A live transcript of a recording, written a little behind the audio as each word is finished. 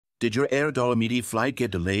Did your Air Dolomiti flight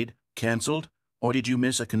get delayed, cancelled, or did you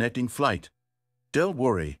miss a connecting flight? Don't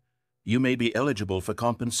worry, you may be eligible for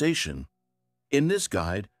compensation. In this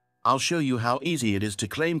guide, I'll show you how easy it is to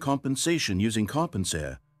claim compensation using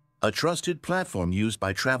Compensair, a trusted platform used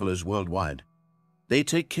by travelers worldwide. They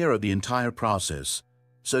take care of the entire process,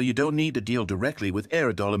 so you don't need to deal directly with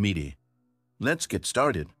Air Dolomiti. Let's get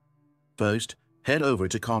started. First, head over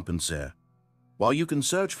to Compensair. While you can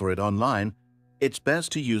search for it online, it's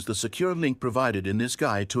best to use the secure link provided in this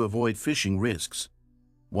guide to avoid phishing risks.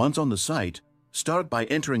 Once on the site, start by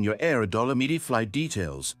entering your Air Dolomiti flight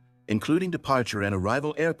details, including departure and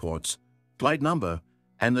arrival airports, flight number,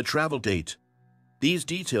 and the travel date. These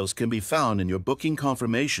details can be found in your booking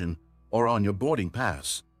confirmation or on your boarding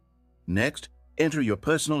pass. Next, enter your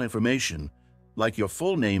personal information, like your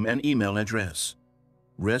full name and email address.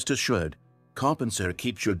 Rest assured, Compensair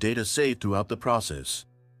keeps your data safe throughout the process.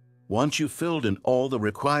 Once you've filled in all the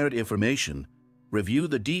required information, review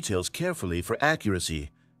the details carefully for accuracy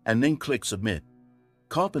and then click Submit.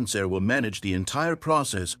 Compensair will manage the entire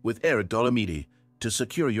process with Air Dolomiti to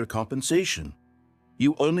secure your compensation.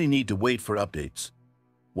 You only need to wait for updates.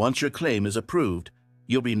 Once your claim is approved,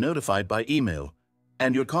 you'll be notified by email,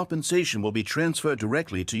 and your compensation will be transferred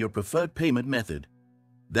directly to your preferred payment method.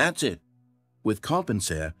 That's it. With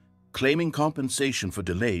Compensair, claiming compensation for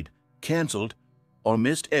delayed, cancelled, or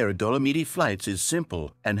missed Air Dolomiti flights is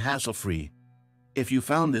simple and hassle-free. If you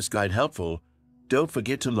found this guide helpful, don't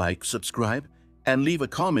forget to like, subscribe, and leave a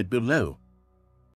comment below.